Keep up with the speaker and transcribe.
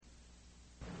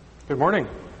Good morning.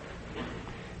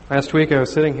 Last week I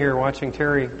was sitting here watching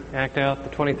Terry act out the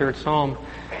 23rd Psalm,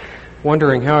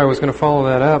 wondering how I was going to follow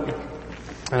that up.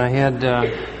 And I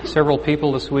had several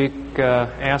people this week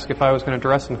ask if I was going to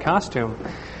dress in costume.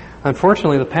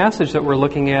 Unfortunately, the passage that we're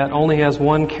looking at only has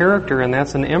one character, and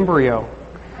that's an embryo.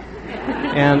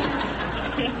 And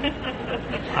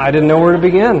I didn't know where to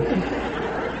begin.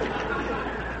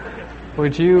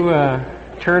 Would you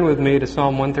turn with me to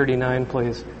Psalm 139,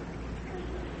 please?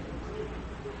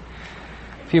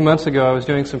 A few months ago, I was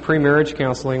doing some pre-marriage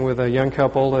counseling with a young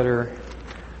couple that are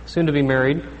soon to be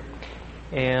married.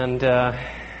 And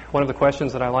one of the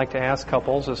questions that I like to ask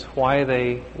couples is why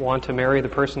they want to marry the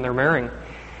person they're marrying.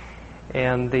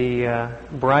 And the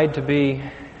bride-to-be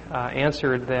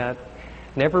answered that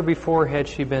never before had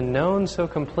she been known so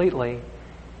completely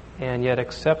and yet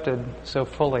accepted so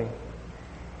fully.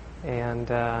 And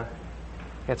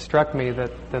it struck me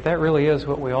that really is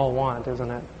what we all want, isn't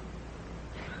it?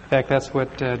 In fact, that's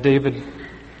what David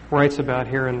writes about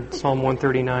here in Psalm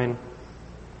 139.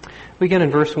 We begin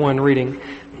in verse 1 reading.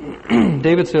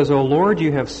 David says, "O Lord,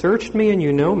 you have searched me and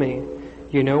you know me.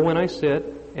 You know when I sit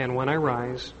and when I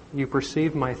rise. You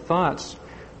perceive my thoughts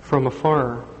from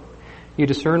afar. You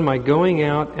discern my going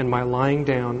out and my lying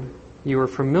down. You are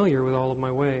familiar with all of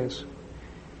my ways.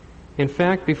 In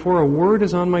fact, before a word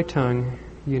is on my tongue,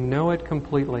 you know it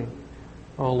completely,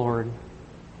 O Lord."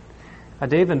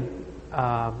 David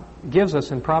gives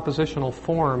us in propositional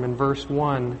form in verse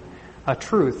 1 a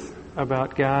truth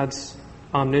about God's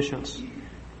omniscience.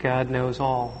 God knows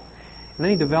all. And then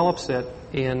he develops it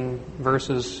in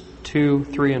verses 2,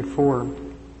 3, and 4.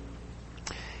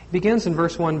 He begins in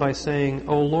verse 1 by saying,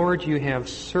 "O Lord, you have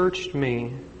searched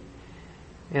me."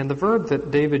 And the verb that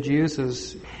David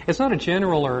uses, it's not a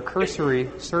general or a cursory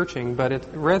searching, but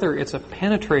rather it's a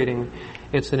penetrating,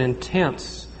 it's an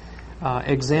intense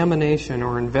examination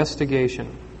or investigation.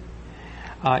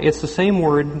 It's the same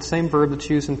word, same verb that's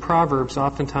used in Proverbs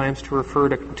oftentimes to refer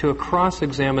to a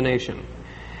cross-examination.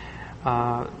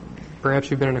 Perhaps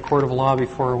you've been in a court of law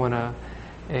before when a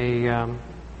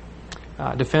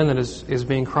defendant is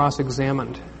being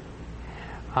cross-examined.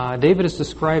 David is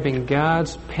describing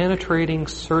God's penetrating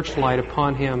searchlight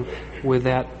upon him with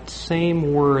that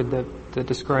same word that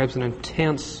describes an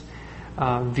intense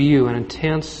view, an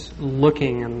intense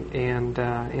looking and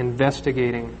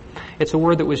investigating. It's a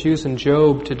word that was used in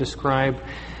Job to describe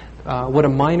what a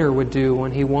miner would do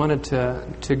when he wanted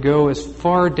to go as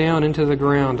far down into the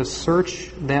ground to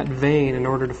search that vein in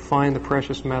order to find the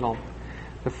precious metal.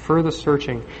 The further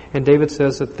searching. And David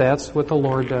says that that's what the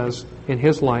Lord does in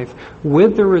his life,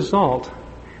 with the result,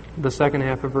 the second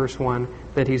half of verse 1,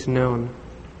 that he's known.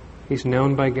 He's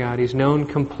known by God. He's known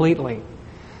completely.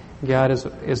 God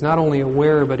is not only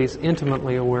aware, but he's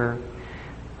intimately aware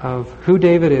of who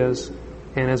David is,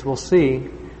 and as we'll see,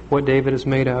 what David is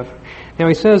made of. Now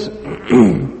he says,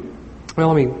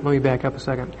 well, let me back up a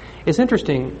second. It's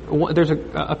interesting. There's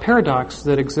a paradox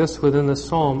that exists within this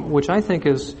psalm, which I think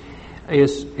is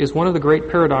one of the great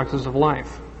paradoxes of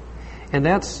life. And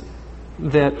that's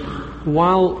that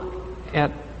while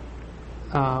at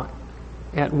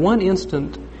one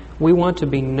instant we want to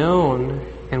be known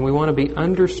and we want to be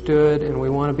understood and we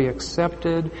want to be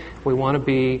accepted, we want to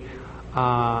be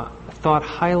thought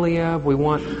highly of, we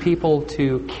want people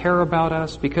to care about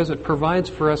us because it provides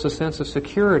for us a sense of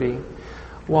security,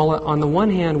 while on the one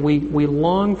hand we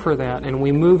long for that and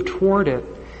we move toward it,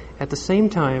 at the same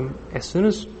time, as soon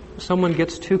as someone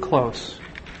gets too close,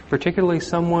 particularly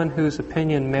someone whose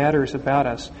opinion matters about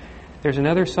us, there's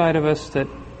another side of us that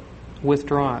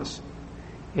withdraws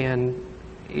and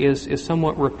is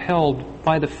somewhat repelled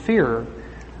by the fear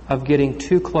of getting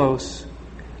too close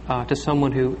to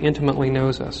someone who intimately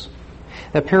knows us.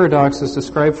 That paradox is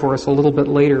described for us a little bit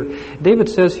later. David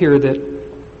says here that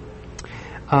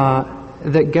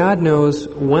God knows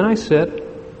when I sit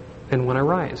and when I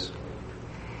rise.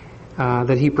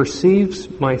 That he perceives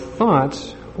my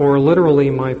thoughts, or literally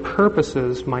my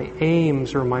purposes, my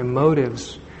aims, or my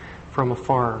motives from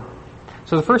afar.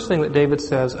 So the first thing that David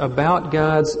says about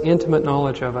God's intimate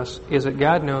knowledge of us is that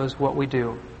God knows what we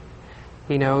do.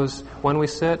 He knows when we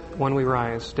sit, when we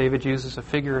rise. David uses a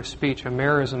figure of speech, a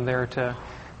merism there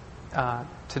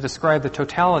to describe the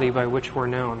totality by which we're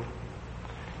known.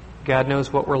 God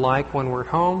knows what we're like when we're at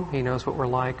home. He knows what we're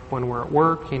like when we're at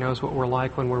work. He knows what we're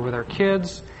like when we're with our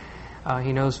kids.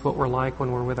 He knows what we're like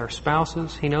when we're with our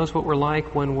spouses. He knows what we're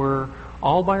like when we're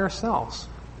all by ourselves.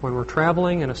 When we're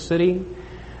traveling in a city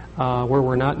where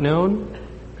we're not known,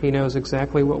 He knows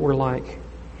exactly what we're like.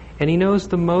 And He knows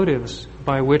the motives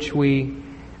by which we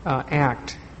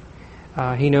act.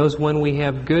 He knows when we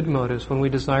have good motives, when we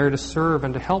desire to serve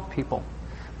and to help people.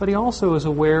 but He also is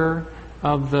aware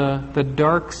of the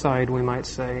dark side, we might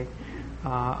say,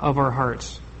 of our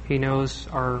hearts. He knows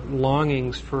our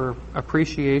longings for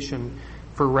appreciation,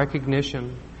 for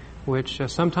recognition, which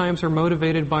sometimes are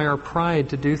motivated by our pride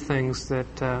to do things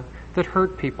that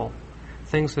hurt people,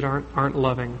 things that aren't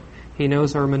loving. He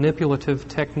knows our manipulative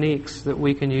techniques that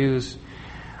we can use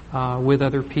with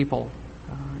other people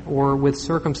or with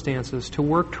circumstances to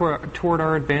work toward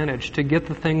our advantage, to get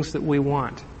the things that we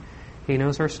want. He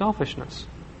knows our selfishness.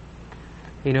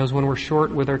 He knows when we're short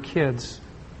with our kids.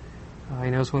 He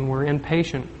knows when we're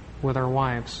impatient with our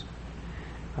wives.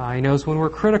 He knows when we're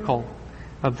critical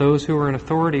of those who are in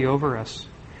authority over us.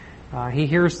 He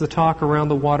hears the talk around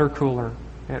the water cooler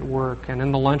at work and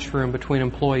in the lunchroom between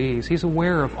employees. He's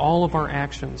aware of all of our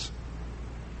actions.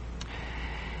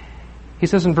 He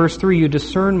says in verse 3, "You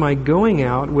discern my going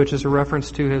out," which is a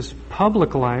reference to His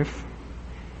public life,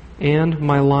 "and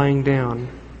my lying down."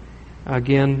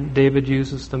 Again, David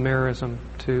uses the merism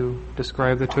to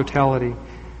describe the totality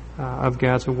of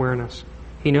God's awareness.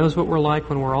 He knows what we're like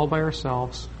when we're all by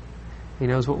ourselves. He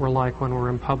knows what we're like when we're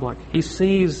in public. He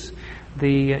sees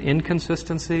the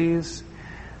inconsistencies,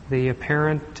 the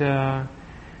apparent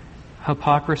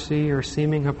hypocrisy or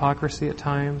seeming hypocrisy at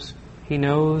times. He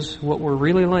knows what we're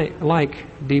really like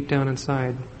deep down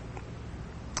inside.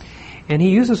 And He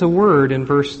uses a word in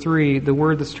verse 3, the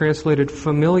word that's translated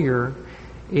familiar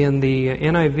in the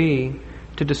NIV,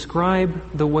 to describe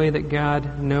the way that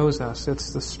God knows us.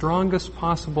 It's the strongest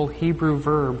possible Hebrew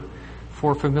verb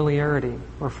for familiarity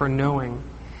or for knowing.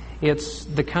 It's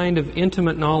the kind of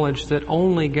intimate knowledge that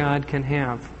only God can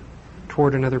have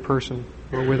toward another person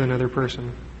or with another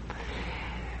person.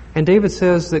 And David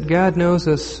says that God knows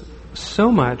us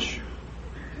so much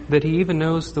that He even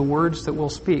knows the words that we'll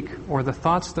speak or the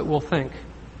thoughts that we'll think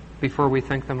before we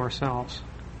think them ourselves.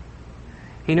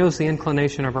 He knows the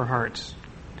inclination of our hearts.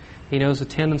 He knows the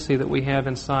tendency that we have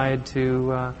inside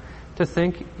to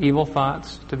think evil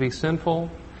thoughts, to be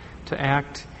sinful, to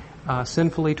act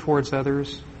sinfully towards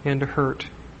others, and to hurt.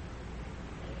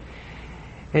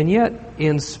 And yet,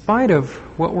 in spite of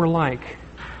what we're like,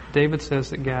 David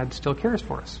says that God still cares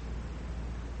for us.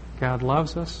 God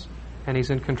loves us, and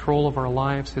He's in control of our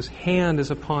lives. His hand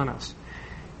is upon us,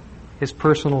 His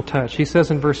personal touch. He says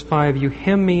in verse 5, "You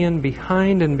hem me in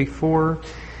behind and before.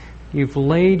 You've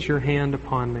laid your hand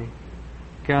upon me."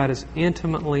 God is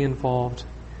intimately involved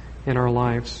in our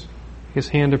lives. His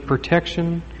hand of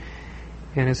protection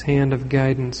and His hand of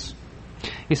guidance.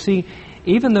 You see,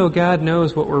 even though God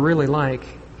knows what we're really like,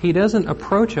 He doesn't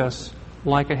approach us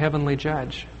like a heavenly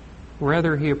judge.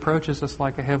 Rather, He approaches us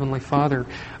like a heavenly Father.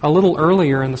 A little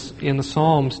earlier in the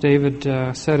Psalms, David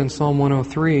said in Psalm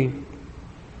 103,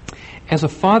 "As a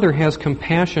father has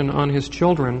compassion on his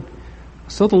children,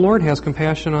 so the Lord has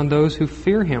compassion on those who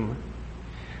fear Him.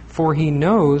 For He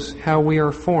knows how we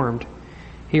are formed.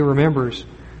 He remembers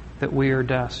that we are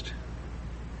dust."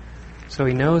 So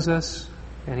He knows us,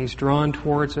 and He's drawn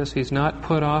towards us. He's not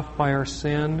put off by our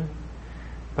sin,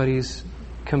 but He's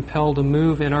compelled to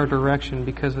move in our direction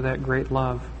because of that great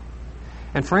love.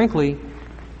 And frankly,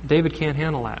 David can't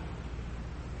handle that.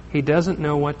 He doesn't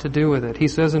know what to do with it. He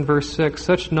says in verse 6,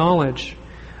 "Such knowledge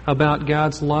about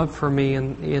God's love for me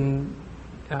in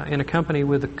a company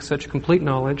with such complete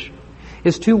knowledge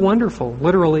is too wonderful,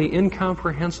 literally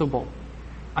incomprehensible.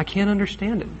 I can't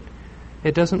understand it.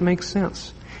 It doesn't make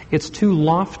sense. It's too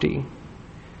lofty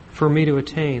for me to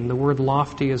attain." The word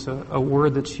lofty is a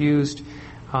word that's used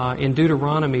in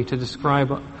Deuteronomy to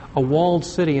describe a walled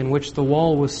city in which the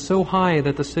wall was so high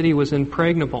that the city was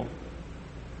impregnable.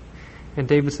 And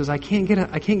David says, I can't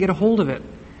get a hold of it.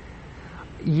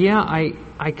 Yeah,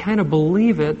 I kind of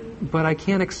believe it, but I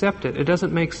can't accept it. It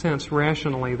doesn't make sense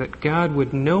rationally that God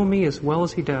would know me as well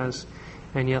as He does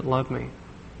and yet love me.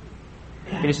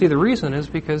 And you see, the reason is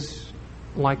because,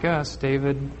 like us,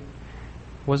 David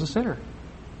was a sinner.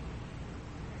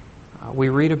 We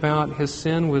read about his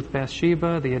sin with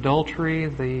Bathsheba, the adultery,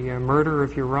 the murder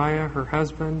of Uriah, her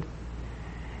husband.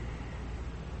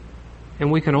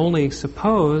 And we can only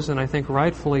suppose, and I think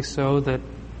rightfully so, that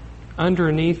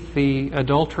underneath the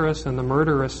adulterous and the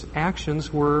murderous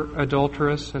actions were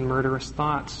adulterous and murderous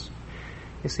thoughts.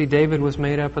 You see, David was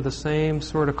made up of the same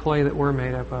sort of clay that we're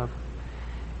made up of.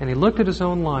 And he looked at his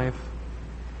own life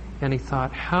and he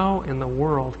thought, how in the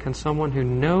world can someone who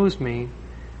knows me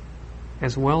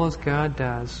as well as God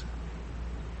does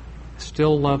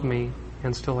still love me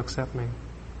and still accept me?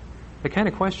 The kind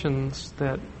of questions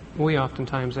that we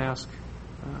oftentimes ask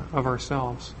of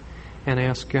ourselves and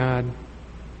ask God.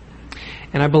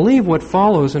 And I believe what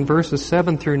follows in verses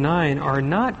 7 through 9 are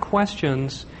not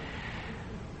questions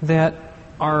that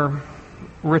are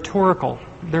rhetorical.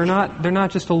 They're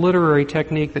not just a literary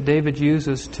technique that David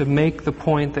uses to make the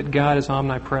point that God is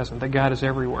omnipresent, that God is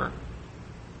everywhere.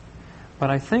 But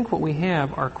I think what we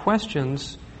have are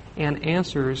questions and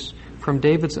answers from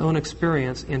David's own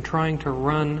experience in trying to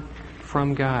run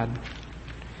from God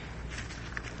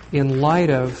in light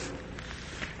of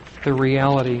the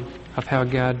reality of how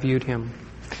God viewed him.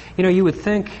 You know, you would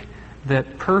think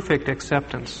that perfect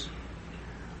acceptance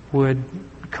would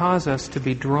cause us to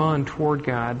be drawn toward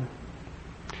God,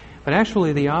 but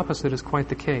actually the opposite is quite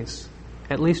the case,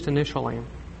 at least initially.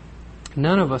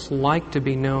 None of us like to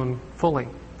be known fully.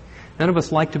 None of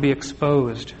us like to be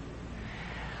exposed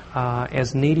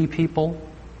as needy people,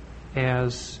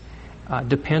 as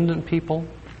dependent people,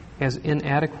 as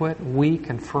inadequate, weak,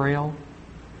 and frail.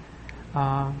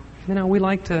 We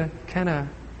like to kind of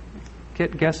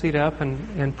get gussied up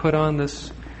and put on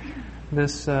this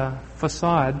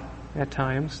facade at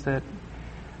times that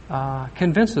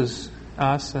convinces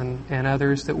us and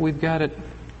others that we've got it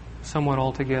somewhat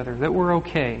all together, that we're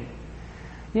okay.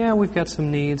 Yeah, we've got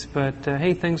some needs, but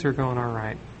hey, things are going all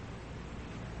right.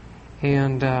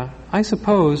 And I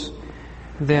suppose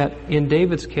that in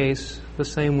David's case, the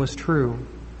same was true.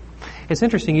 It's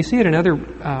interesting. You see it in other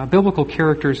biblical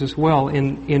characters as well.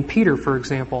 In Peter, for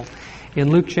example, in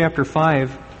Luke chapter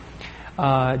 5,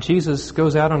 Jesus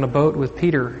goes out on a boat with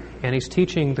Peter, and he's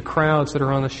teaching the crowds that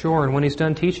are on the shore. And when he's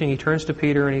done teaching, he turns to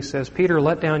Peter and he says, "Peter,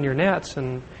 let down your nets."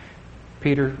 And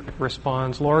Peter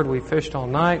responds, "Lord, we fished all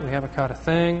night. We haven't caught a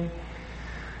thing.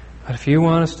 But if you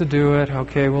want us to do it,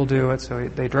 okay, we'll do it." So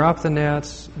they drop the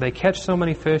nets. They catch so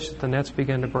many fish that the nets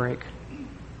begin to break.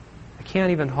 They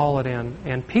can't even haul it in.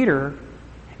 And Peter,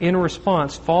 in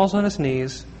response, falls on his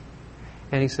knees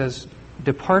and he says,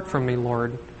 "Depart from me,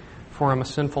 Lord, for I'm a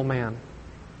sinful man."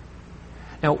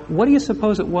 Now, what do you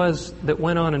suppose it was that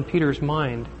went on in Peter's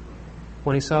mind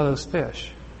when he saw those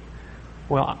fish?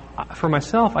 Well, for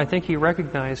myself, I think he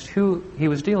recognized who he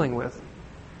was dealing with.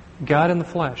 God in the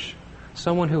flesh.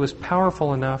 Someone who was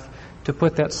powerful enough to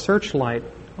put that searchlight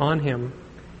on him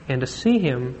and to see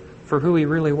him for who he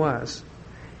really was.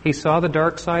 He saw the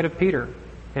dark side of Peter,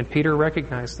 and Peter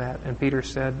recognized that, and Peter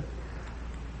said,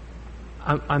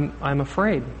 I'm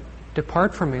afraid.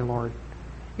 Depart from me, Lord.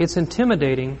 It's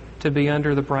intimidating to be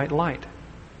under the bright light.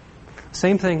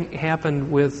 Same thing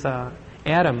happened with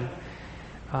Adam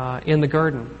in the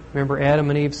garden. Remember, Adam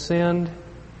and Eve sinned,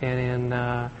 and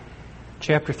in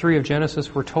chapter 3 of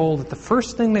Genesis, we're told that the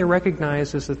first thing they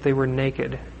recognized is that they were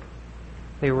naked.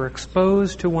 They were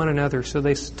exposed to one another, so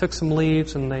they took some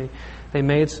leaves and they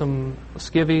made some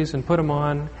skivvies and put them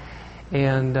on.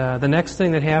 And the next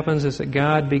thing that happens is that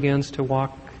God begins to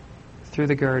walk through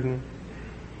the garden,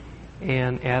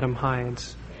 and Adam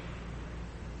hides.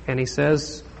 And he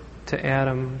says to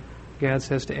Adam, God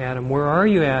says to Adam, "Where are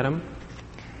you, Adam?"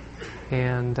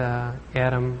 And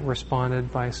Adam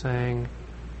responded by saying,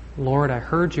 "Lord, I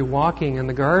heard you walking in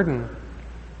the garden,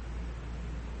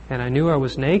 and I knew I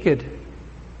was naked,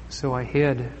 so I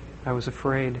hid. I was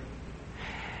afraid."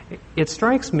 It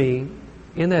strikes me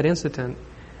in that incident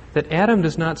that Adam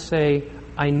does not say,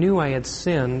 "I knew I had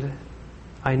sinned,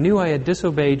 I knew I had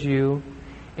disobeyed you,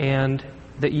 and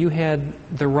that you had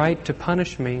the right to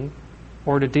punish me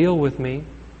or to deal with me,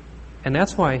 and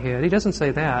that's why I hid." He doesn't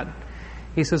say that.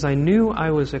 He says, "I knew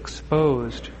I was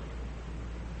exposed."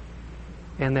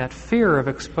 And that fear of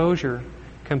exposure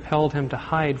compelled him to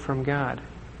hide from God.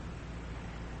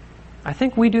 I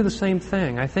think we do the same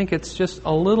thing. I think it's just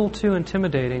a little too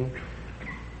intimidating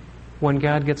when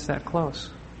God gets that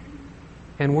close.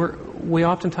 And we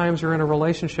oftentimes are in a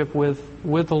relationship with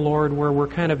the Lord where we're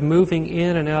kind of moving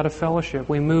in and out of fellowship.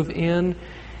 We move in,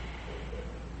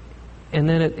 and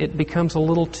then it becomes a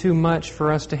little too much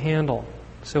for us to handle.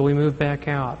 So we move back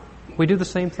out. We do the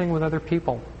same thing with other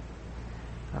people,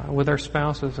 with our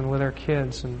spouses and with our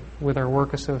kids and with our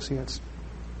work associates.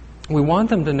 We want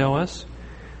them to know us,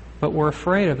 but we're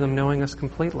afraid of them knowing us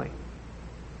completely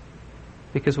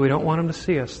because we don't want them to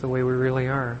see us the way we really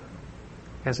are,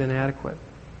 as inadequate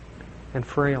and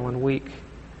frail and weak.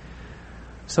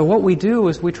 So what we do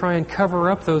is we try and cover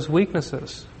up those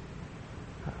weaknesses.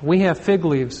 We have fig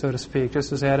leaves, so to speak,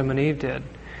 just as Adam and Eve did.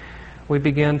 We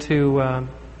begin to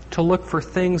look for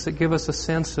things that give us a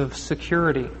sense of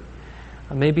security.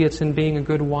 Maybe it's in being a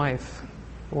good wife,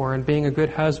 or in being a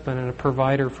good husband and a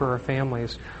provider for our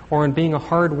families, or in being a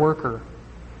hard worker.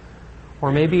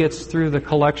 Or maybe it's through the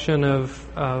collection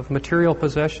of material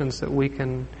possessions that we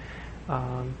can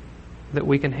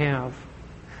have.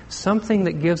 Something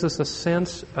that gives us a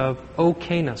sense of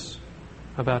okayness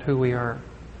about who we are.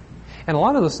 And a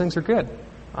lot of those things are good.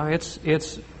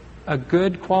 It's a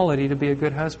good quality to be a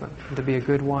good husband, and to be a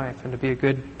good wife, and to be a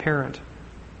good parent.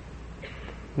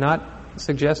 Not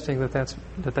suggesting that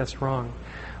that's wrong.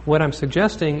 What I'm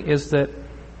suggesting is that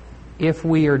if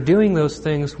we are doing those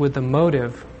things with the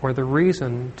motive or the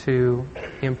reason to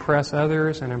impress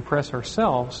others and impress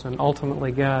ourselves and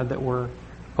ultimately God that we're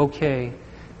okay,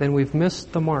 then we've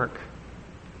missed the mark.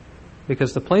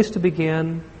 Because the place to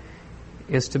begin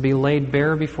is to be laid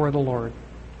bare before the Lord.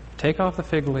 Take off the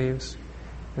fig leaves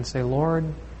and say, Lord,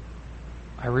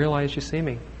 I realize you see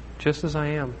me just as I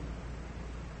am.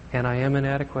 And I am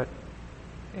inadequate.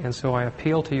 And so I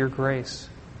appeal to your grace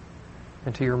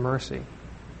and to your mercy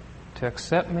to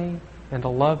accept me and to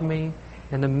love me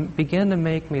and to begin to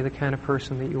make me the kind of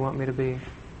person that you want me to be.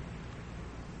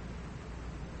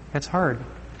 That's hard.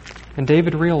 And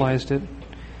David realized it.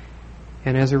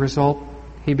 And as a result,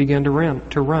 he began to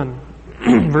run.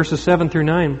 Verses 7 through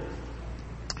 9.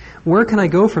 Where can I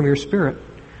go from your spirit?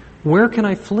 Where can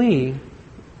I flee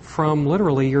from,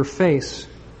 literally, your face?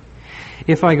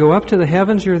 If I go up to the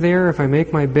heavens, you're there. If I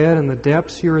make my bed in the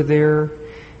depths, you're there.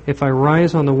 If I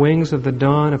rise on the wings of the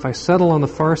dawn, if I settle on the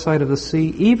far side of the sea,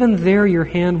 even there your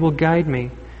hand will guide me.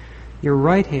 Your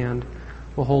right hand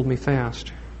will hold me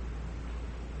fast.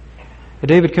 And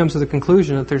David comes to the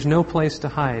conclusion that there's no place to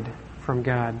hide from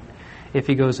God. If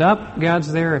he goes up,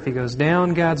 God's there. If he goes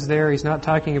down, God's there. He's not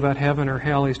talking about heaven or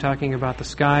hell. He's talking about the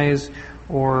skies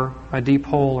or a deep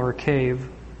hole or a cave.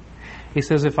 He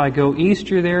says, if I go east,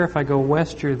 you're there. If I go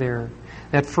west, you're there.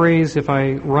 That phrase, if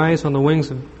I rise on the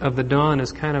wings of the dawn,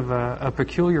 is kind of a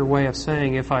peculiar way of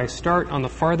saying if I start on the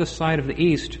farthest side of the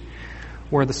east,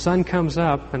 where the sun comes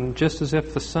up, and just as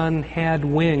if the sun had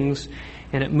wings,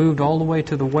 and it moved all the way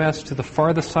to the west, to the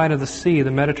farthest side of the sea,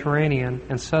 the Mediterranean,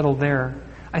 and settled there,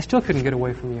 I still couldn't get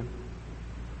away from you.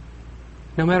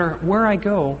 No matter where I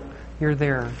go, you're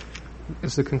there,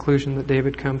 is the conclusion that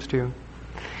David comes to.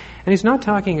 And he's not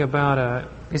talking about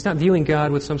he's not viewing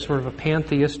God with some sort of a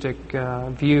pantheistic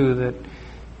view that,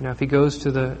 if he goes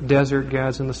to the desert,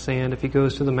 God's in the sand. If he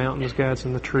goes to the mountains, God's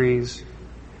in the trees.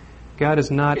 God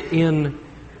is not in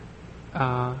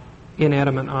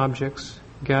inanimate objects.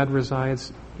 God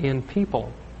resides in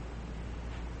people.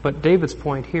 But David's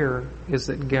point here is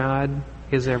that God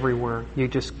is everywhere. You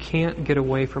just can't get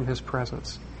away from His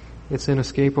presence. It's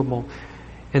inescapable.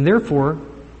 And therefore,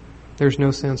 there's no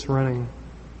sense running.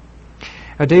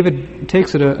 David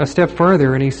takes it a step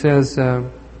farther and he says,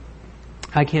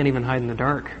 I can't even hide in the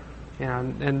dark.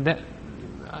 And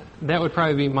that would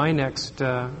probably be my next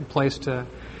place to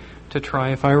try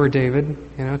if I were David.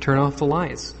 Turn off the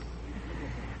lights.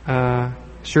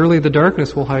 Surely the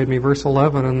darkness will hide me, verse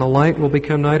 11, and the light will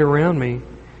become night around me.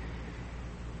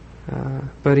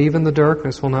 But even the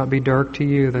darkness will not be dark to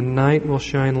you. The night will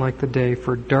shine like the day,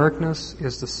 for darkness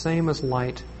is the same as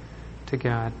light to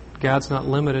God. God's not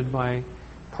limited by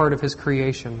part of His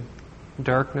creation.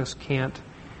 Darkness can't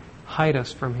hide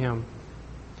us from Him.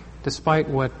 Despite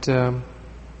what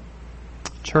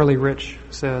Charlie Rich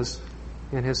says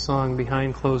in his song,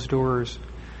 Behind Closed Doors.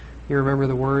 You remember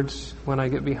the words? When I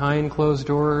get behind closed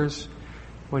doors,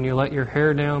 when you let your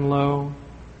hair down low,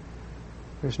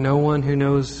 there's no one who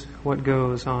knows what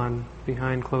goes on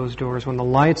behind closed doors. When the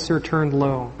lights are turned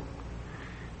low,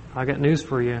 I got news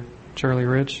for you, Charlie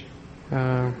Rich.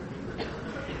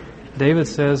 David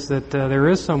says that there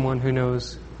is someone who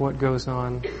knows what goes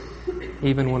on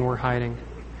even when we're hiding.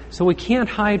 So we can't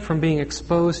hide from being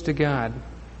exposed to God.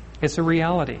 It's a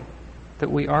reality that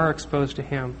we are exposed to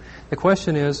Him. The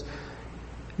question is,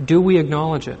 do we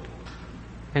acknowledge it?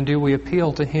 And do we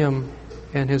appeal to Him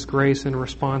and His grace in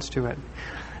response to it?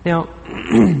 Now,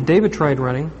 David tried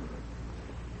running,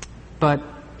 but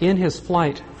in his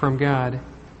flight from God,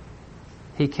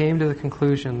 he came to the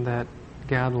conclusion that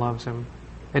God loves him.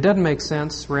 It doesn't make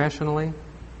sense rationally,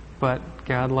 but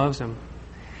God loves him.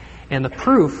 And the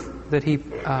proof that he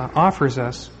offers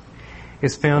us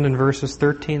is found in verses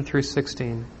 13 through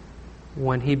 16,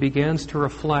 when he begins to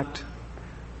reflect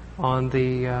on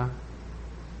the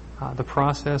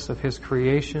process of his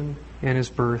creation and his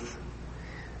birth.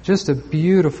 Just a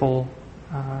beautiful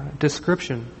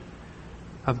description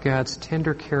of God's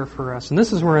tender care for us. And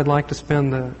this is where I'd like to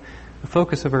spend the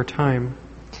focus of our time.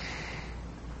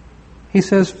 He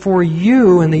says, for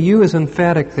you, and the you is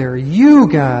emphatic there, you,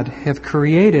 God, have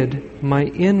created my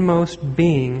inmost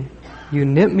being. You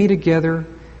knit me together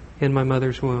in my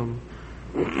mother's womb.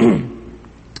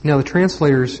 Now, the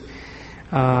translators,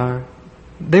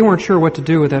 they weren't sure what to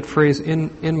do with that phrase,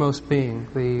 inmost being.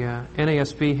 The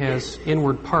NASB has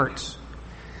inward parts,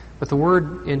 but the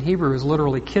word in Hebrew is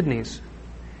literally kidneys.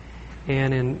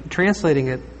 And in translating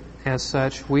it as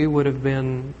such, we would have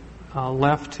been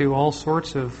left to all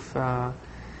sorts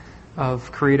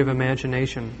of creative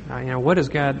imagination. What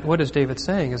is David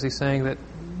saying? Is he saying that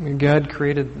God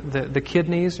created the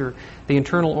kidneys or the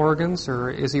internal organs, or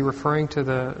is he referring to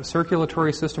the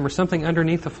circulatory system or something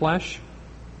underneath the flesh?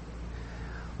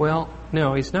 Well,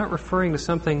 no, he's not referring to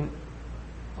something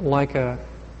like a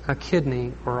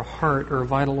kidney or a heart or a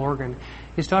vital organ.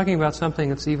 He's talking about something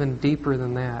that's even deeper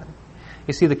than that.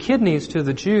 You see, the kidneys to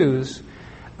the Jews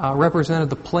represented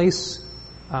the place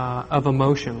of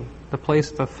emotion, the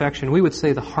place of affection. We would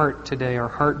say the heart today. Our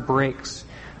heart breaks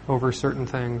over certain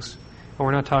things. But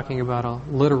we're not talking about a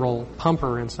literal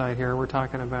pumper inside here. We're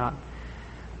talking about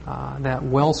that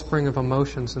wellspring of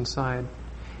emotions inside.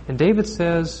 And David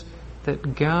says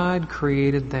that God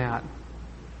created that.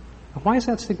 Why is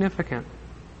that significant?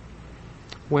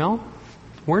 Well,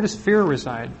 where does fear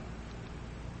reside?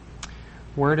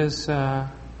 Where does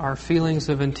our feelings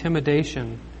of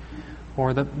intimidation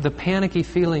or the panicky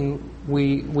feeling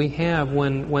we have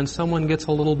when someone gets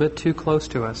a little bit too close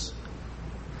to us?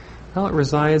 Well, it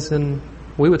resides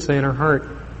we would say, in our heart,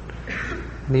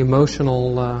 the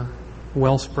emotional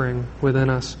wellspring within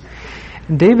us.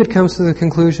 And David comes to the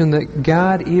conclusion that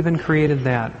God even created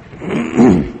that.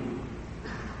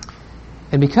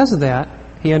 And because of that,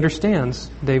 he understands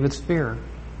David's fear.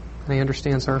 And he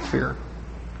understands our fear.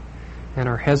 And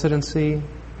our hesitancy.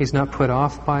 He's not put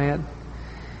off by it.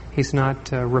 He's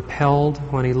not repelled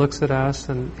when he looks at us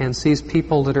and sees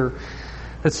people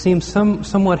that seem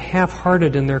somewhat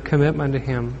half-hearted in their commitment to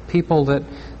him. People that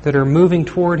are moving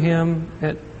toward him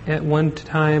at one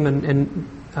time and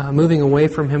moving away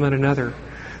from him at another.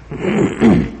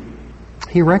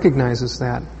 He recognizes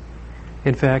that.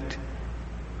 In fact,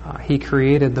 he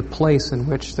created the place in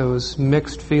which those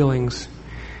mixed feelings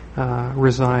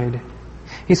reside.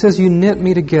 He says, "You knit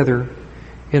me together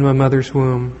in my mother's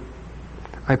womb.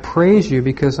 I praise you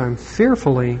because I'm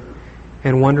fearfully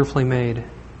and wonderfully made."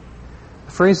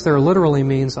 The phrase there literally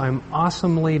means I'm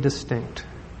awesomely distinct.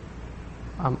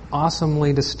 I'm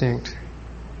awesomely distinct.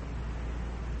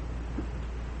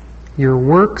 Your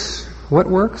works, what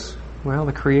works? Well,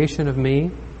 the creation of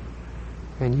me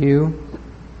and you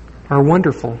are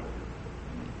wonderful.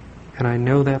 And I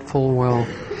know that full well.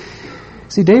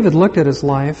 See, David looked at his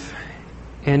life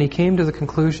and he came to the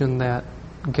conclusion that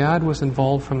God was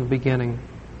involved from the beginning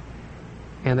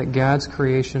and that God's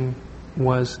creation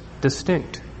was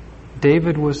distinct.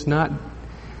 David was not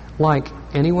like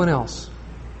anyone else.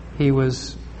 He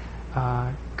was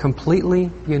completely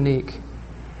unique.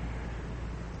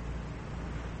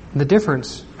 The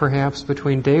difference, perhaps,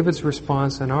 between David's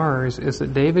response and ours is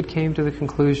that David came to the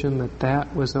conclusion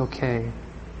that was okay.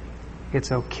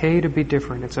 It's okay to be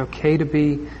different. It's okay to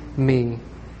be me.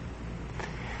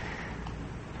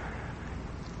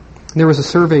 There was a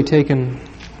survey taken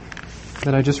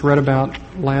that I just read about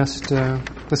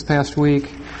this past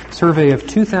week. Survey of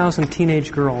 2,000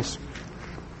 teenage girls.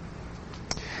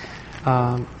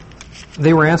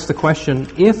 They were asked the question,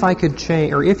 if I could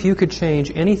change, or if you could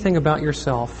change anything about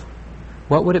yourself,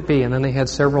 what would it be? And then they had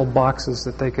several boxes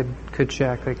that they could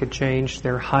check. They could change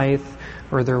their height,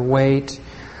 or their weight,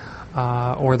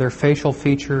 or their facial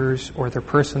features, or their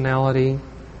personality.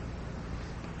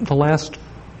 The last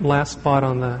spot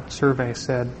on the survey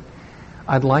said,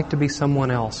 I'd like to be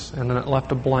someone else. And then it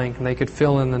left a blank, and they could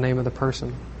fill in the name of the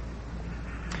person.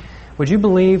 Would you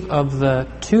believe of the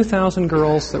 2,000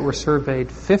 girls that were surveyed,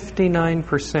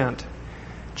 59%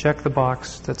 checked the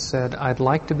box that said, I'd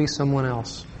like to be someone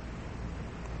else.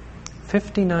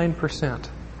 59%.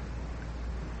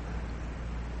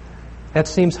 That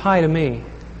seems high to me,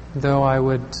 though I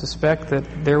would suspect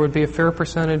that there would be a fair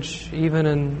percentage even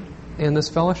in this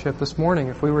fellowship this morning,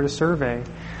 if we were to survey,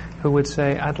 who would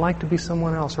say, I'd like to be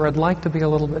someone else, or I'd like to be a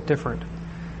little bit different.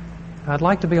 I'd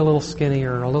like to be a little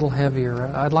skinnier, a little heavier.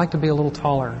 I'd like to be a little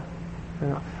taller.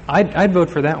 I'd vote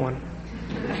for that one.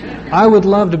 I would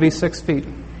love to be 6 feet.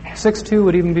 6'2"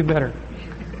 would even be better.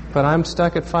 But I'm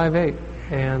stuck at 5'8",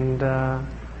 and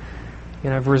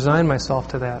I've resigned myself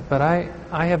to that. But I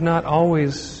have not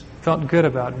always felt good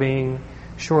about being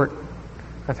short.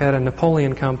 I've had a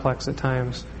Napoleon complex at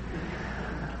times.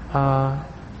 And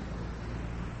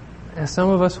some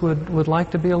of us would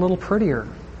like to be a little prettier,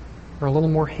 or a little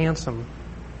more handsome.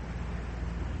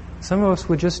 Some of us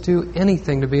would just do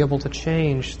anything to be able to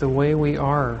change the way we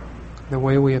are, the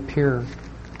way we appear.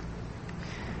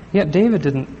 Yet David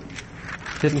didn't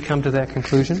come to that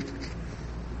conclusion.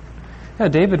 Yeah,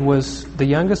 David was the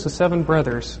youngest of 7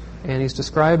 brothers, and he's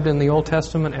described in the Old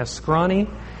Testament as scrawny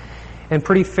and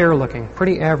pretty fair-looking,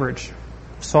 pretty average.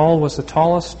 Saul was the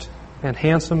tallest and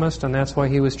handsomest, and that's why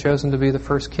he was chosen to be the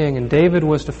first king. And David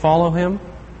was to follow him.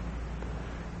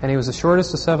 And he was the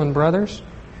shortest of 7 brothers,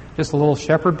 just a little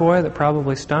shepherd boy that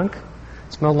probably stunk,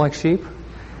 smelled like sheep,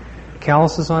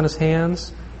 calluses on his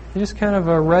hands. He's just kind of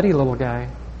a ruddy little guy.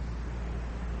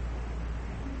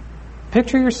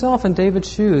 Picture yourself in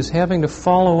David's shoes, having to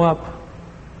follow up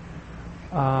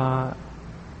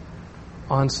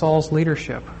on Saul's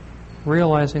leadership,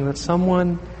 realizing that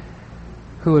someone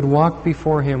who had walked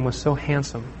before him was so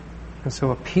handsome and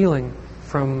so appealing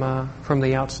from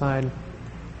the outside.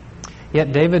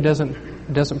 Yet David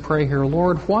doesn't pray here,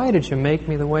 Lord, why did you make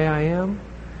me the way I am?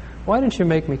 Why didn't you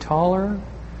make me taller?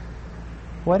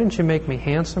 Why didn't you make me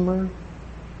handsomer?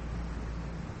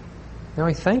 Now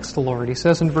he thanks the Lord. He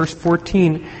says in verse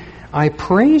 14, I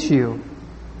praise you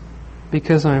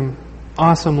because I'm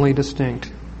awesomely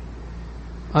distinct.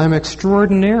 I'm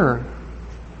extraordinaire.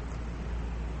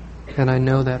 And I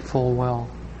know that full well.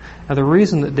 Now the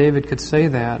reason that David could say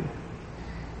that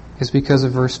is because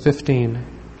of verse 15.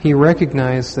 He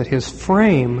recognized that his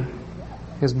frame,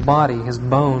 his body, his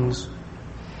bones,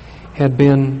 had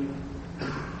been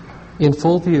in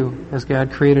full view as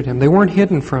God created him. They weren't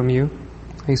hidden from you,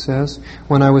 he says.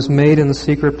 When I was made in the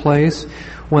secret place,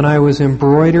 when I was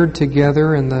embroidered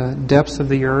together in the depths of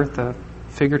the earth, a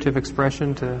figurative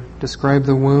expression to describe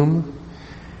the womb,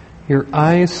 your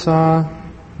eyes saw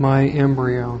my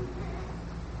embryo.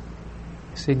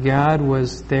 See, God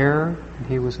was there, and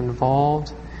He was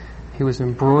involved. He was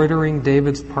embroidering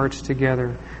David's parts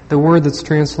together. The word that's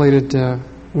translated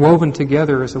woven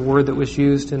together is a word that was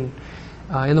used in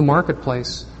the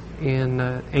marketplace in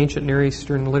ancient Near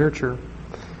Eastern literature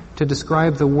to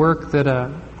describe the work that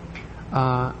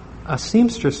a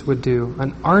seamstress would do,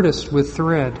 an artist with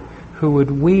thread who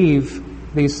would weave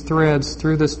these threads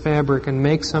through this fabric and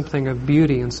make something of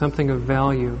beauty and something of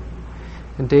value.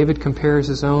 And David compares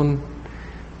his own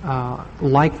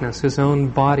likeness, his own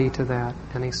body to that.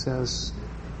 And he says,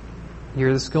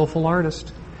 you're the skillful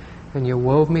artist, and you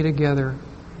wove me together,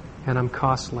 and I'm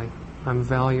costly, I'm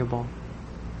valuable,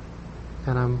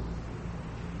 and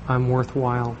I'm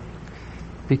worthwhile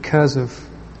because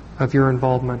of your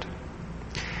involvement.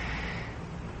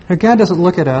 Now, God doesn't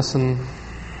look at us and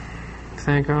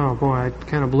think, oh boy, I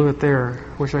kind of blew it there.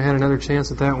 Wish I had another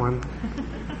chance at that one.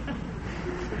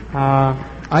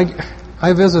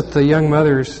 I visit the young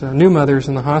mothers, new mothers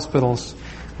in the hospitals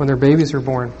when their babies are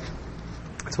born.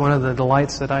 It's one of the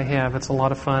delights that I have. It's a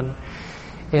lot of fun.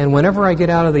 And whenever I get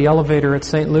out of the elevator at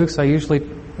St. Luke's, I usually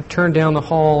turn down the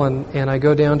hall and I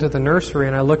go down to the nursery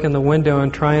and I look in the window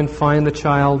and try and find the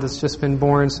child that's just been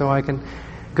born so I can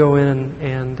go in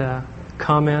and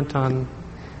comment on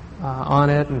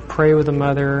it and pray with the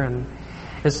mother. And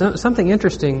something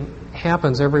interesting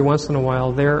happens every once in a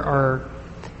while. There are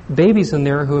babies in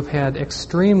there who have had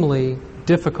extremely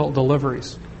difficult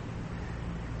deliveries,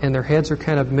 and their heads are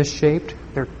kind of misshaped.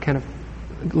 They're kind of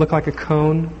look like a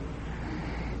cone,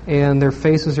 and their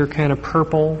faces are kind of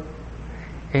purple,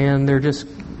 and they're just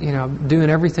doing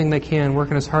everything they can,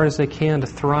 working as hard as they can to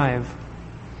thrive.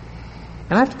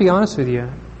 And I have to be honest with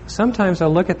you, sometimes I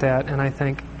look at that and I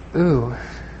think, ooh.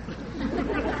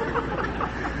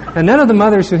 And none of the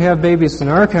mothers who have babies in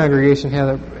our congregation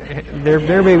have that. Their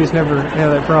babies never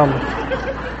have that problem.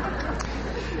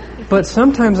 But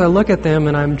sometimes I look at them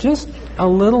and I'm just a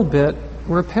little bit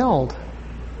repelled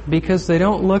because they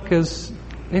don't look as,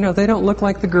 they don't look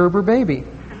like the Gerber baby.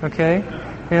 Okay?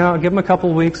 Give them a couple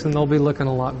of weeks and they'll be looking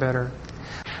a lot better.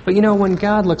 But when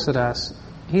God looks at us,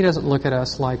 He doesn't look at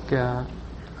us like a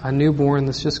newborn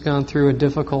that's just gone through a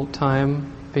difficult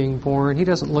time being born. He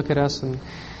doesn't look at us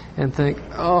and think,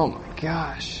 oh my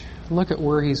gosh, look at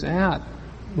where he's at.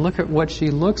 Look at what she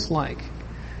looks like.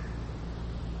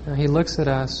 Now, He looks at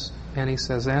us and He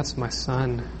says, that's my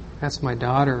son. That's my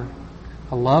daughter.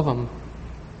 I love them.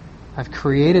 I've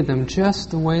created them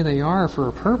just the way they are for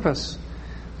a purpose.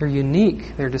 They're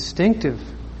unique. They're distinctive.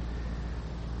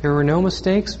 There were no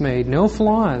mistakes made, no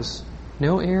flaws,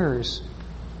 no errors.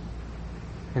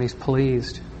 And He's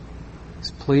pleased.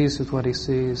 He's pleased with what He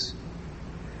sees.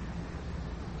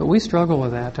 But we struggle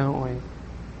with that, don't we?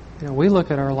 We look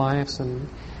at our lives and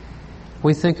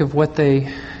we think of what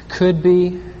they could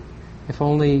be if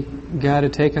only God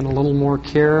had taken a little more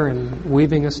care in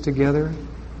weaving us together.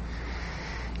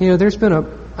 There's been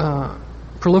a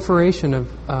proliferation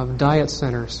of diet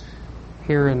centers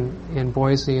here in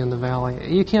Boise and the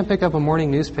Valley. You can't pick up a morning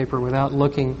newspaper without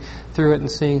looking through it and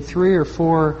seeing 3 or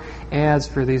 4 ads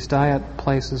for these diet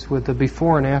places with the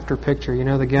before and after picture.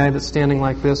 The guy that's standing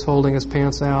like this holding his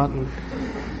pants out, and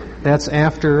that's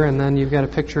after, and then you've got a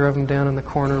picture of him down in the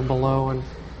corner below. And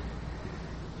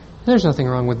there's nothing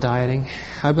wrong with dieting.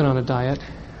 I've been on a diet.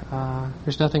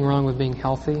 There's nothing wrong with being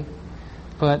healthy.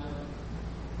 But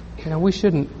We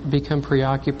shouldn't become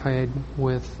preoccupied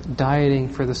with dieting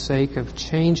for the sake of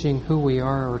changing who we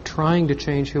are or trying to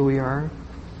change who we are.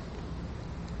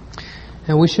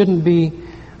 And we shouldn't be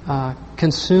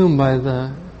consumed by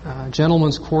the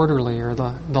Gentleman's Quarterly or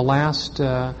the last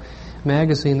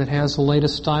magazine that has the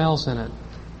latest styles in it.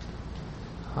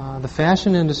 The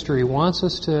fashion industry wants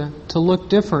us to look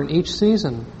different each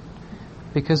season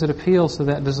because it appeals to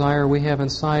that desire we have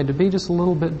inside to be just a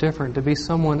little bit different, to be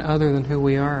someone other than who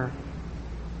we are.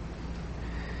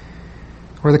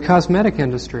 Or the cosmetic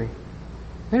industry.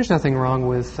 There's nothing wrong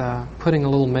with putting a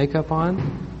little makeup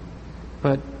on,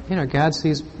 but God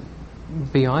sees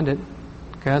beyond it.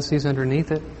 God sees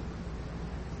underneath it.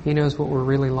 He knows what we're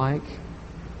really like.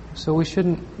 So we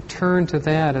shouldn't turn to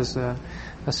that as a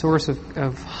source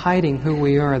of hiding who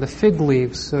we are, the fig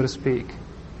leaves, so to speak.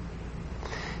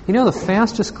 The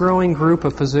fastest growing group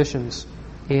of physicians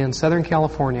in Southern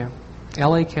California,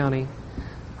 LA County,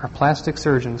 are plastic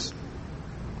surgeons.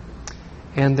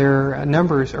 And their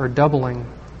numbers are doubling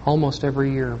almost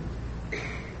every year.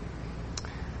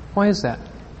 Why is that?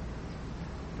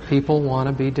 People want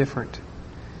to be different.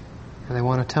 And they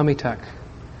want a tummy tuck.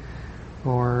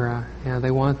 Or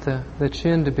they want the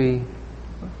chin to be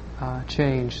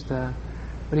changed. What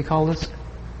do you call this?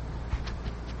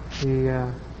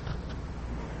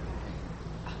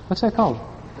 What's that called?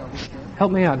 Double chin.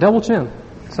 Help me out. Double chin.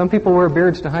 Some people wear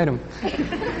beards to hide them.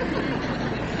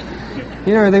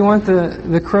 They want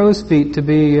the crow's feet to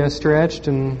be stretched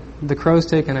and the crow's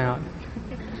taken out.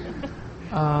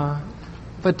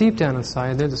 But deep down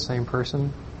inside, they're the same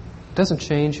person. It doesn't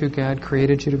change who God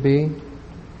created you to be.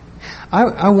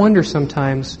 I wonder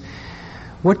sometimes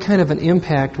what kind of an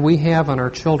impact we have on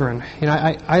our children.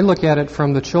 I look at it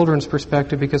from the children's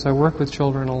perspective because I work with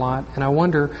children a lot, and I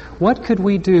wonder what could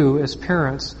we do as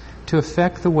parents to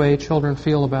affect the way children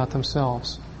feel about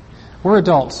themselves. We're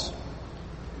adults,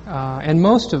 and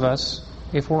most of us,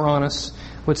 if we're honest,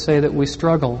 would say that we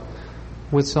struggle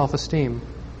with self-esteem.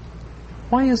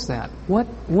 Why is that?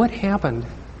 What happened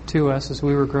to us as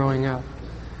we were growing up?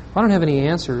 I don't have any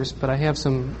answers, but I have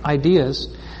some ideas.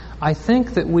 I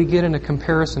think that we get in a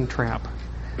comparison trap.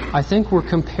 I think we're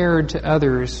compared to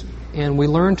others, and we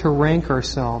learn to rank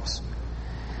ourselves.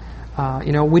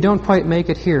 We don't quite make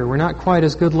it here. We're not quite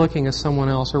as good looking as someone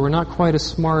else, or we're not quite as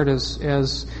smart as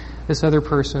this other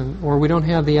person, or we don't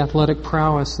have the athletic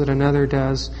prowess that another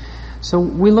does. So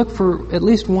we look for at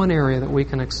least one area that we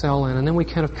can excel in, and then we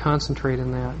kind of concentrate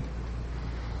in that.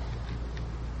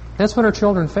 That's what our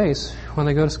children face when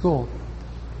they go to school.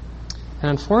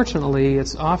 And unfortunately,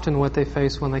 it's often what they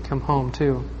face when they come home,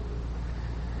 too.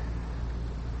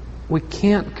 We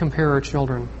can't compare our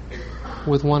children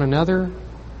with one another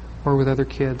or with other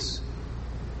kids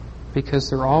because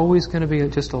they're always going to be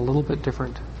just a little bit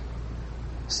different.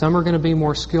 Some are going to be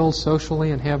more skilled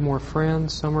socially and have more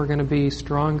friends. Some are going to be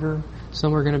stronger.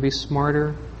 Some are going to be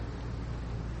smarter.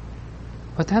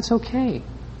 But that's okay.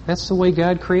 That's the way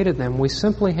God created them. We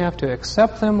simply have to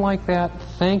accept them like that,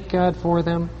 thank God for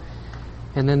them,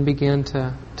 and then begin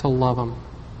to love them.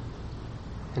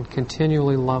 And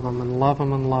continually love them and love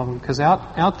them and love them. Because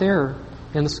out there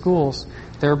in the schools,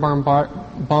 they're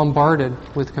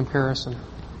bombarded with comparison.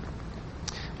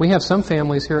 We have some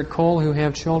families here at Cole who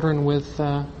have children with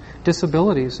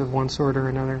disabilities of one sort or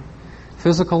another.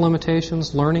 Physical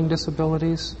limitations, learning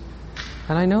disabilities.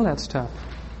 And I know that's tough.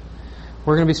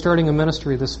 We're going to be starting a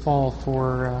ministry this fall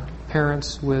for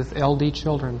parents with LD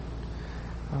children.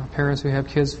 Parents who have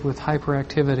kids with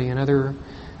hyperactivity and other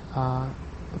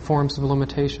forms of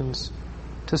limitations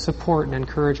to support and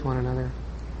encourage one another.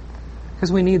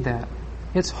 Because we need that.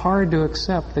 It's hard to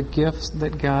accept the gifts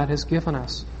that God has given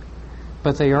us.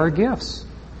 But they are gifts.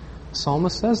 The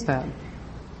psalmist says that.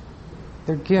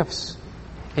 They're gifts.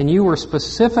 And you were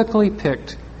specifically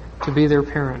picked to be their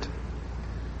parent.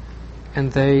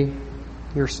 And they,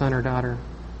 your son or daughter.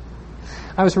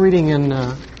 I was reading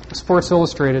in Sports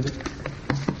Illustrated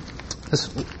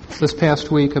this past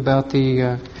week about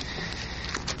the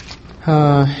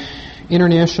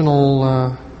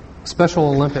International Special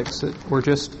Olympics that were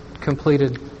just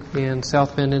completed in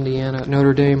South Bend, Indiana at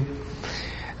Notre Dame.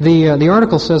 The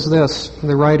article says this.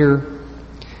 The writer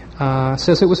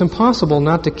says it was impossible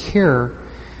not to care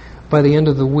by the end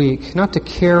of the week, not to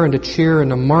care and to cheer and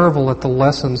to marvel at the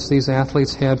lessons these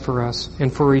athletes had for us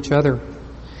and for each other.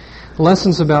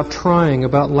 Lessons about trying,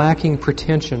 about lacking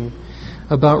pretension,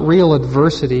 about real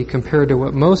adversity compared to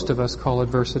what most of us call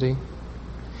adversity.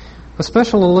 The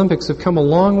Special Olympics have come a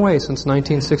long way since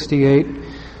 1968,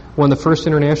 when the first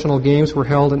international games were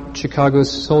held at Chicago's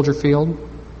Soldier Field.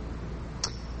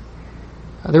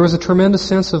 There was a tremendous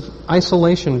sense of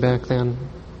isolation back then.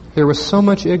 There was so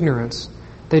much ignorance.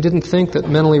 They didn't think that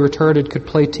mentally retarded could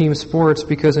play team sports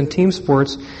because in team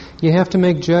sports, you have to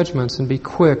make judgments and be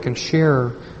quick and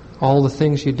share all the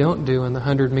things you don't do in the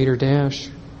 100-meter dash.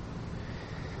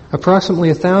 Approximately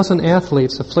 1,000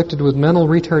 athletes afflicted with mental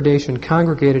retardation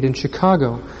congregated in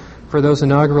Chicago for those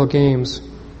inaugural games.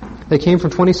 They came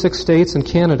from 26 states and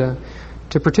Canada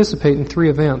to participate in 3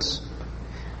 events.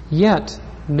 Yet,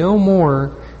 no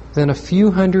more than a few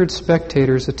hundred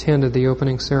spectators attended the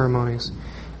opening ceremonies,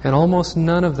 and almost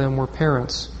none of them were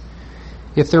parents.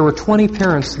 If there were 20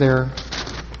 parents there,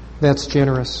 that's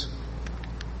generous.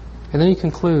 And then he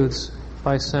concludes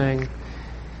by saying,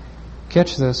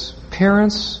 catch this,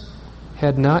 parents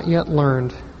had not yet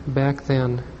learned back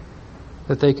then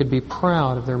that they could be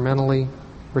proud of their mentally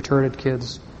retarded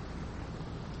kids.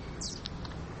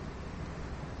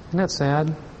 Isn't that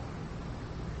sad?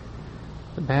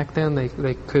 But back then they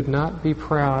could not be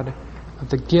proud of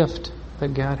the gift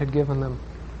that God had given them.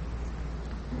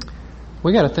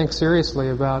 We got to think seriously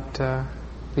about the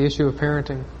issue of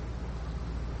parenting,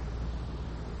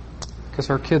 because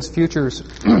our kids' futures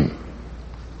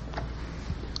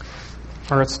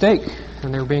are at stake,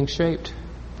 and they're being shaped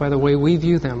by the way we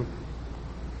view them.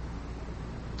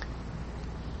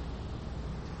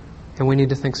 And we need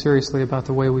to think seriously about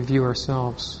the way we view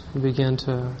ourselves. We begin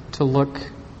to look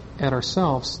at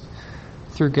ourselves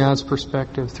through God's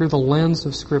perspective, through the lens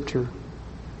of Scripture.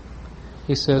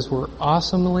 He says we're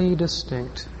awesomely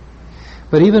distinct.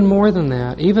 But even more than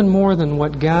that, even more than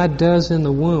what God does in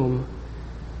the womb,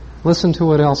 listen to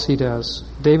what else He does.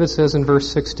 David says in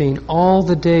verse 16, all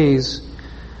the days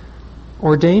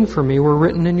ordained for me were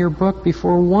written in your book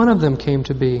before one of them came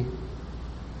to be.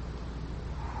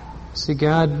 See,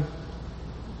 God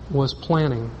was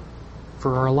planning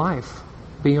for our life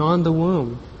beyond the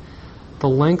womb. The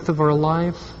length of our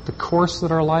life, the course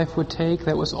that our life would take,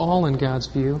 that was all in God's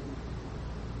view.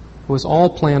 It was all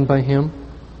planned by Him.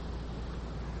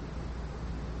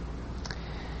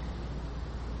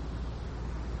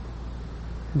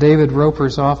 David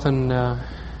Roper's often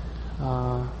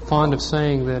fond of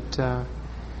saying that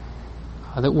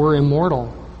we're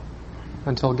immortal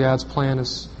until God's plan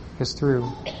is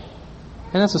through.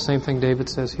 And that's the same thing David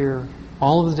says here.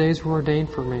 All of the days were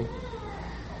ordained for me.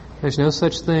 There's no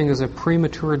such thing as a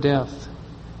premature death,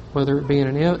 whether it be in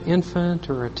an infant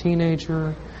or a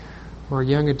teenager or a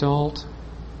young adult.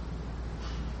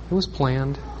 It was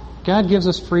planned. God gives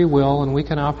us free will and we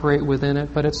can operate within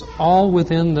it, but it's all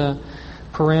within the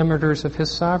parameters of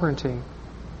His sovereignty.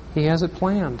 He has it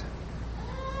planned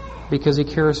because He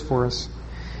cares for us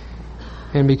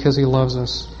and because He loves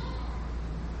us.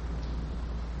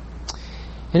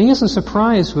 And He isn't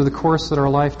surprised with the course that our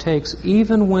life takes,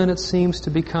 even when it seems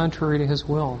to be contrary to His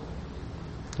will.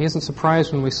 He isn't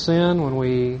surprised when we sin, when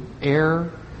we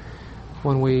err,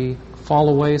 when we fall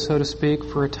away, so to speak,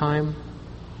 for a time.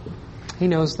 He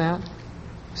knows that.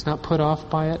 He's not put off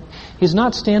by it. He's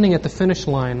not standing at the finish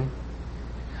line,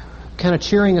 kind of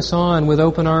cheering us on with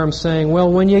open arms, saying, well,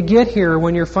 when you get here,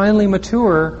 when you're finally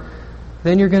mature,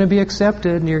 then you're going to be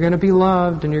accepted, and you're going to be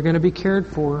loved, and you're going to be cared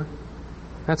for.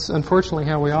 That's unfortunately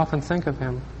how we often think of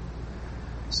Him.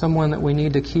 Someone that we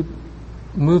need to keep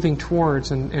moving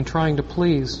towards and trying to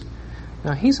please.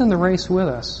 Now, He's in the race with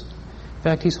us. In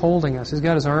fact, He's holding us. He's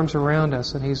got His arms around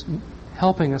us, and He's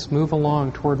helping us move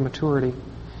along toward maturity.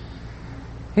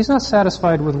 He's not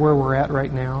satisfied with where we're at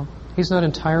right now. He's not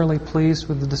entirely pleased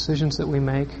with the decisions that we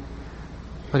make,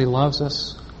 but He loves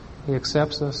us. He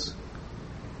accepts us.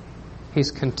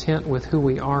 He's content with who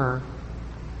we are,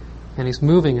 and He's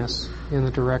moving us in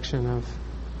the direction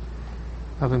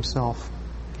of Himself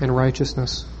in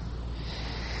righteousness.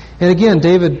 And again,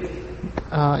 David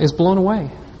is blown away.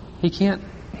 He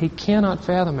cannot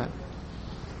fathom it.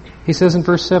 He says in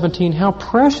verse 17, how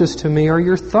precious to me are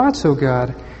your thoughts, O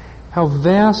God. How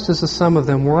vast is the sum of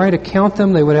them. Were I to count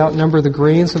them, they would outnumber the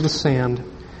grains of the sand.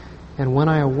 And when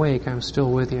I awake, I'm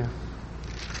still with you.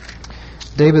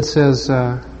 David says,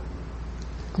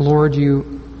 Lord,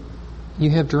 you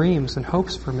have dreams and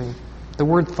hopes for me. The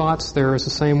word thoughts there is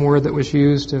the same word that was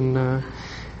used in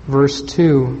verse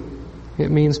 2.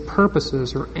 It means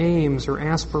purposes or aims or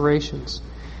aspirations.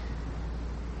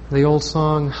 The old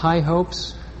song, High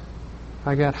Hopes,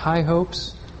 I got high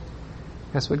hopes.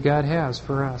 That's what God has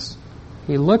for us.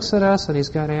 He looks at us and He's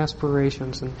got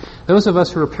aspirations. And those of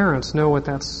us who are parents know what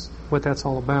that's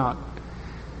all about.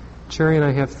 Cherry and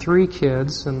I have 3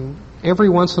 kids, and every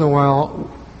once in a while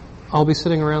I'll be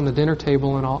sitting around the dinner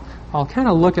table and I'll kind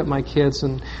of look at my kids,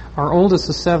 and our oldest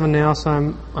is 7 now,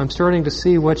 so I'm starting to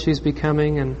see what she's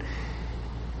becoming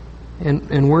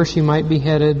and where she might be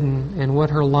headed and what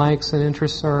her likes and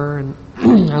interests are.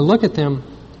 And I look at them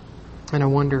And I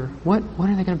wonder, what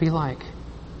are they going to be like?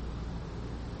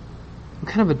 What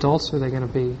kind of adults are they going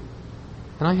to be?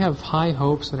 And I have high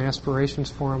hopes and aspirations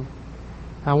for them.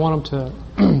 I want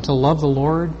them to love the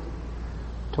Lord,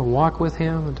 to walk with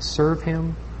Him, and to serve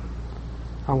Him.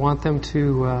 I want them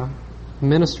to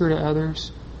minister to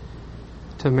others,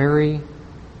 to marry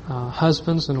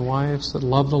husbands and wives that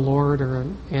love the Lord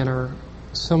and are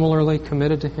similarly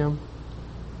committed to Him.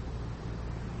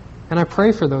 And I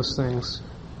pray for those things.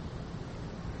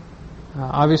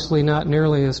 Obviously not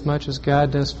nearly as much as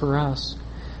God does for us.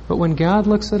 But when God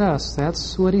looks at us,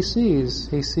 that's what He sees.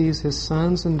 He sees His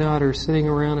sons and daughters sitting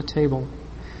around a table.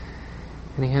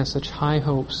 And He has such high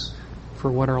hopes for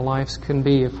what our lives can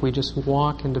be if we just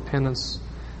walk in dependence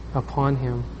upon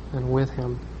Him and with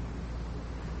Him.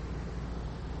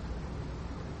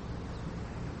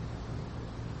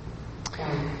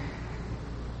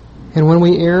 And when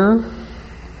we err,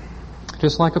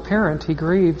 just like a parent, He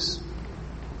grieves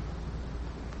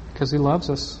because He loves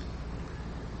us.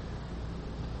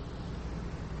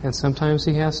 And sometimes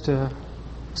He has to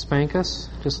spank us,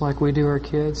 just like we do our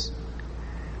kids.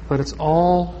 But it's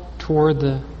all toward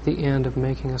the end of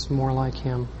making us more like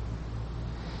Him.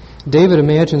 David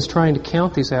imagines trying to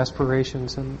count these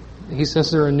aspirations, and he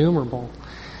says they're innumerable.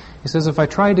 He says, if I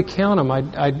tried to count them,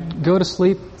 I'd go to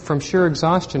sleep from sheer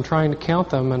exhaustion trying to count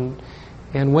them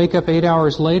and wake up 8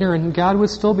 hours later, and God would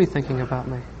still be thinking about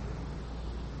me.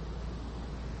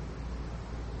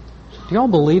 Do y'all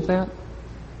believe that?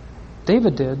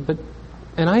 David did,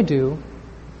 and I do,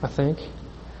 I think.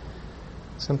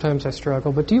 Sometimes I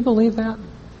struggle, but do you believe that?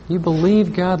 You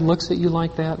believe God looks at you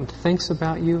like that and thinks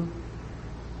about you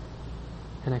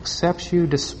and accepts you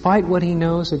despite what He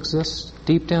knows exists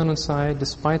deep down inside,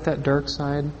 despite that dark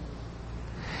side?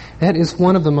 That is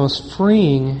one of the most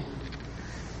freeing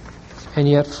and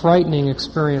yet frightening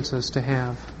experiences to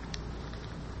have.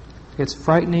 It's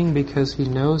frightening because He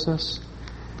knows us.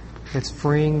 It's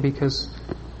freeing because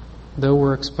though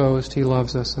we're exposed, He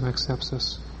loves us and accepts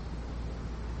us.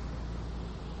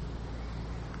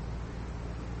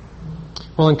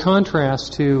 Well, in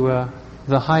contrast to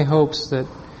the high hopes that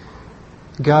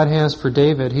God has for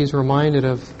David, he's reminded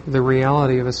of the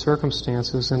reality of his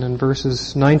circumstances. And in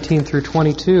verses 19 through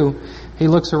 22, he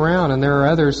looks around and there are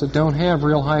others that don't have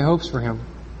real high hopes for him.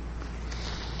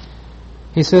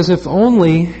 He says, if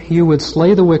only you would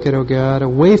slay the wicked, O God,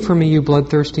 away from me, you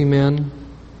bloodthirsty men.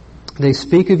 They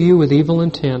speak of you with evil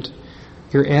intent.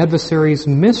 Your adversaries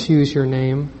misuse your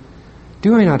name.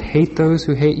 Do I not hate those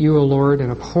who hate you, O Lord, and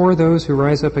abhor those who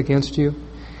rise up against you?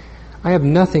 I have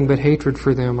nothing but hatred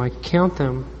for them. I count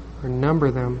them or number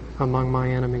them among my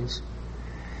enemies.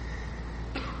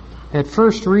 At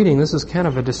first reading, this is kind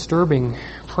of a disturbing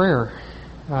prayer.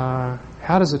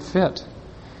 How does it fit?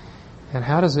 And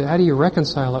how do you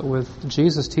reconcile it with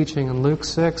Jesus' teaching in Luke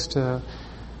 6 to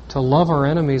love our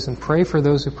enemies and pray for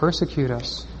those who persecute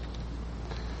us?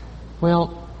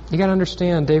 Well, you got to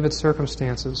understand David's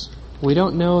circumstances. We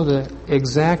don't know the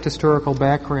exact historical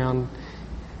background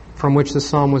from which the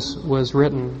psalm was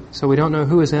written, so we don't know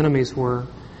who his enemies were.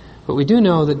 But we do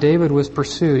know that David was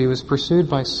pursued. He was pursued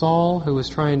by Saul, who was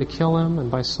trying to kill him, and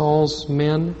by Saul's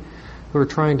men, who were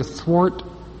trying to thwart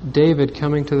David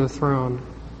coming to the throne.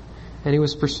 And he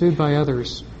was pursued by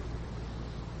others.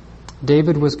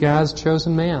 David was God's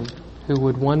chosen man, who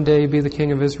would one day be the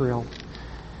king of Israel.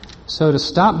 So to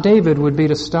stop David would be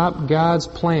to stop God's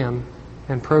plan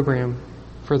and program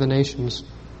for the nations.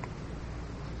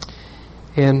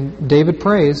 And David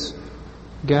prays,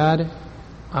 God,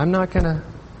 I'm not going to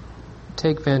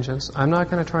take vengeance. I'm not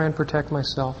going to try and protect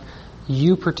myself.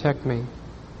 You protect me.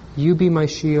 You be my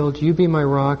shield. You be my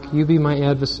rock. You be my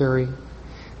adversary.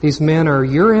 These men are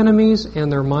your enemies and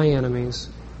they're my enemies.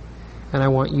 And I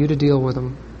want you to deal with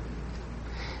them.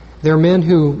 They're men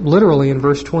who, literally in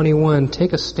verse 21,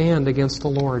 take a stand against the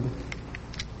Lord.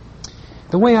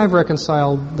 The way I've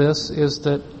reconciled this is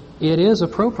that it is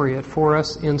appropriate for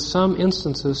us in some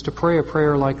instances to pray a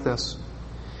prayer like this.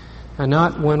 And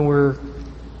not when we're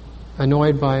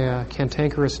annoyed by a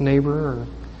cantankerous neighbor or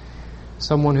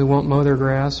someone who won't mow their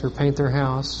grass or paint their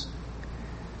house.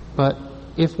 But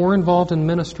if we're involved in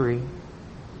ministry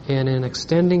and in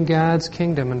extending God's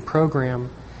kingdom and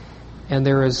program, and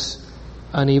there is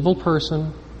an evil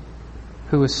person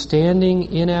who is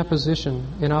standing in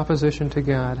opposition to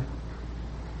God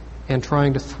and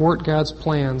trying to thwart God's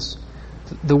plans,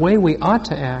 the way we ought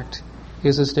to act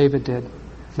is as David did.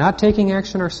 Not taking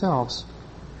action ourselves,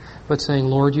 but saying,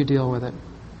 Lord, you deal with it.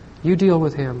 You deal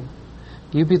with him.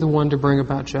 You be the one to bring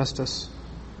about justice.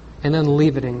 And then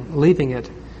leaving it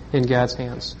in God's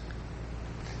hands.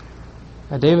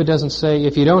 David doesn't say,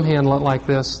 if you don't handle it like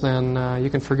this, then you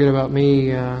can forget about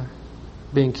me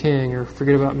being king, or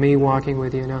forget about me walking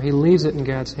with you. Now, he leaves it in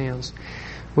God's hands,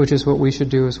 which is what we should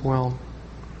do as well.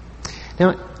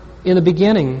 Now, in the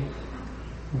beginning,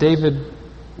 David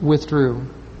withdrew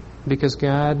because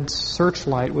God's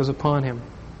searchlight was upon him,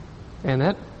 and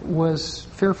that was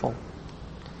fearful.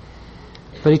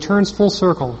 But he turns full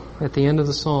circle at the end of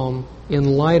the psalm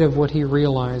in light of what he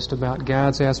realized about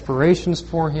God's aspirations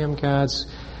for him, God's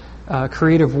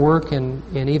creative work, and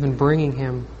even bringing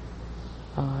him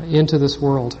into this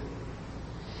world.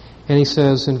 And he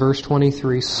says in verse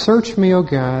 23, "Search me, O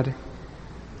God,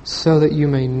 so that you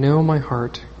may know my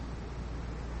heart.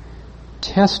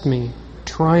 Test me,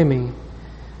 try me."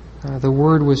 The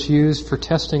word was used for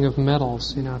testing of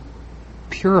metals.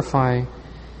 Purify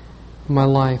my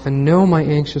life and know my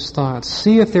anxious thoughts.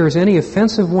 See if there is any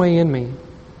offensive way in me,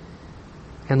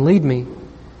 and lead me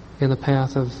in the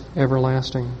path of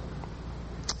everlasting,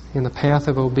 in the path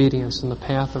of obedience, in the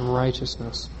path of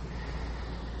righteousness.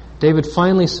 David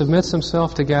finally submits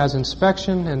himself to God's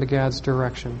inspection and to God's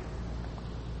direction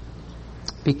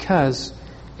because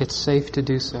it's safe to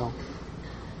do so.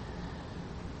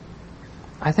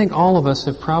 I think all of us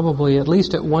have probably, at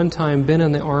least at one time, been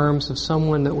in the arms of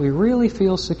someone that we really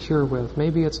feel secure with.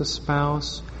 Maybe it's a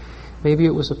spouse. Maybe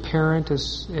it was a parent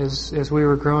as we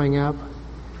were growing up.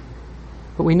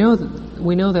 But we know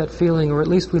that feeling, or at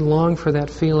least we long for that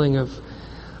feeling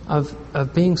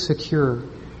of being secure,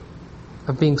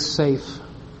 of being safe.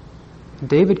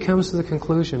 David comes to the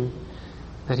conclusion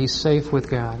that he's safe with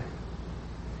God.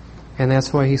 And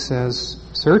that's why he says,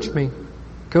 "Search me.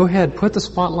 Go ahead, put the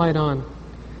spotlight on.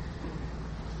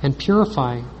 And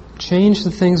purify. Change the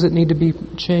things that need to be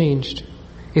changed.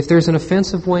 If there's an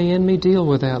offensive way in me, deal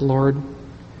with that, Lord.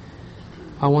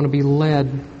 I want to be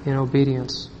led in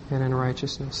obedience and in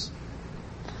righteousness."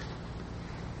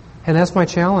 And that's my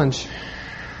challenge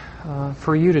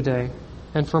for you today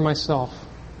and for myself.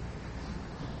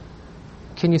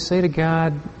 Can you say to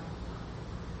God,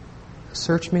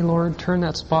 "Search me, Lord. Turn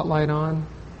that spotlight on.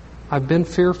 I've been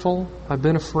fearful. I've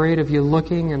been afraid of you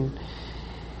looking, and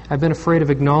I've been afraid of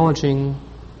acknowledging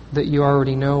that you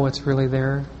already know what's really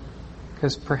there,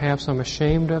 because perhaps I'm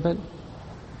ashamed of it,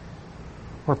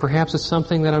 or perhaps it's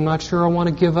something that I'm not sure I want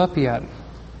to give up yet,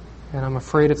 and I'm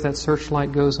afraid if that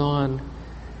searchlight goes on,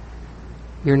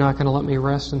 you're not going to let me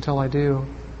rest until I do."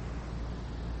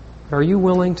 Are you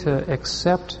willing to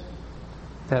accept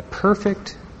that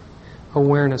perfect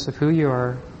awareness of who you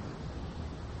are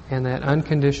and that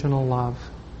unconditional love?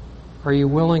 Are you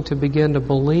willing to begin to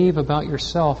believe about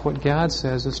yourself what God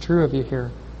says is true of you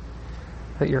here?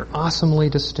 That you're awesomely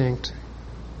distinct.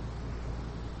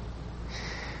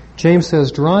 James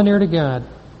says, "Draw near to God,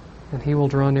 and He will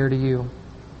draw near to you."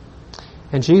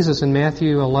 And Jesus in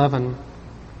Matthew 11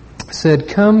 said,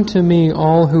 "Come to me,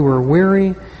 all who are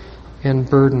weary and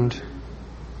burdened,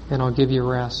 and I'll give you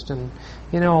rest." And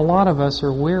a lot of us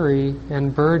are weary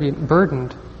and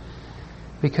burdened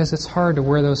because it's hard to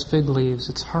wear those fig leaves.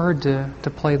 It's hard to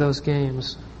play those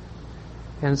games.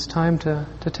 And it's time to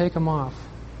take them off,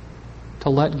 to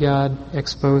let God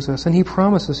expose us. And He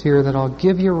promises here that I'll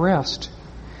give you rest.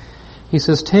 He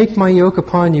says, "Take my yoke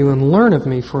upon you and learn of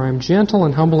me, for I am gentle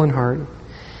and humble in heart,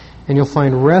 and you'll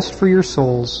find rest for your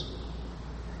souls."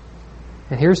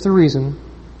 And here's the reason.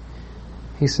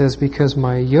 He says, "Because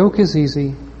my yoke is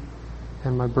easy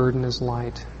and my burden is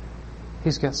light."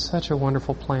 He's got such a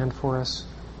wonderful plan for us.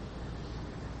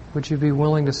 Would you be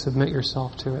willing to submit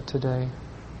yourself to it today?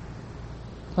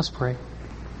 Let's pray.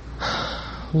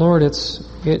 Lord, it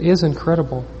is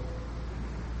incredible,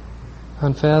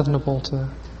 unfathomable to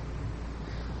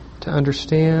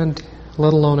understand,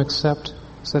 let alone accept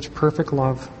such perfect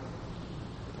love.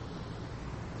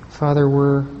 Father,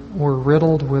 we're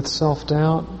riddled with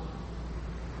self-doubt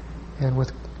and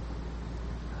with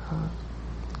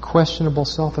questionable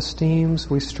self-esteems.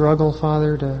 We struggle,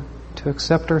 Father, to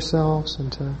accept ourselves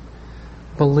and to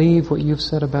believe what You've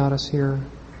said about us here.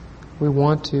 We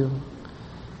want to,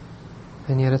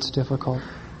 and yet it's difficult.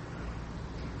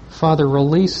 Father,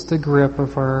 release the grip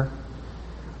of our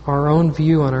own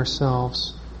view on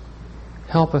ourselves.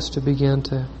 Help us to begin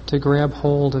to grab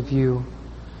hold of You.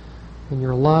 In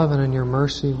Your love and in Your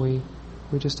mercy, we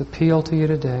just appeal to You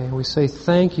today. We say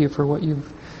thank You for what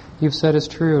You've said is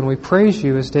true, and we praise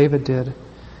You as David did,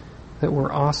 that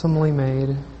we're awesomely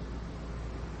made,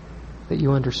 that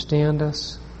You understand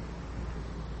us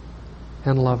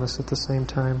and love us at the same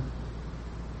time.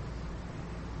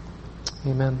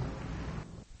 Amen.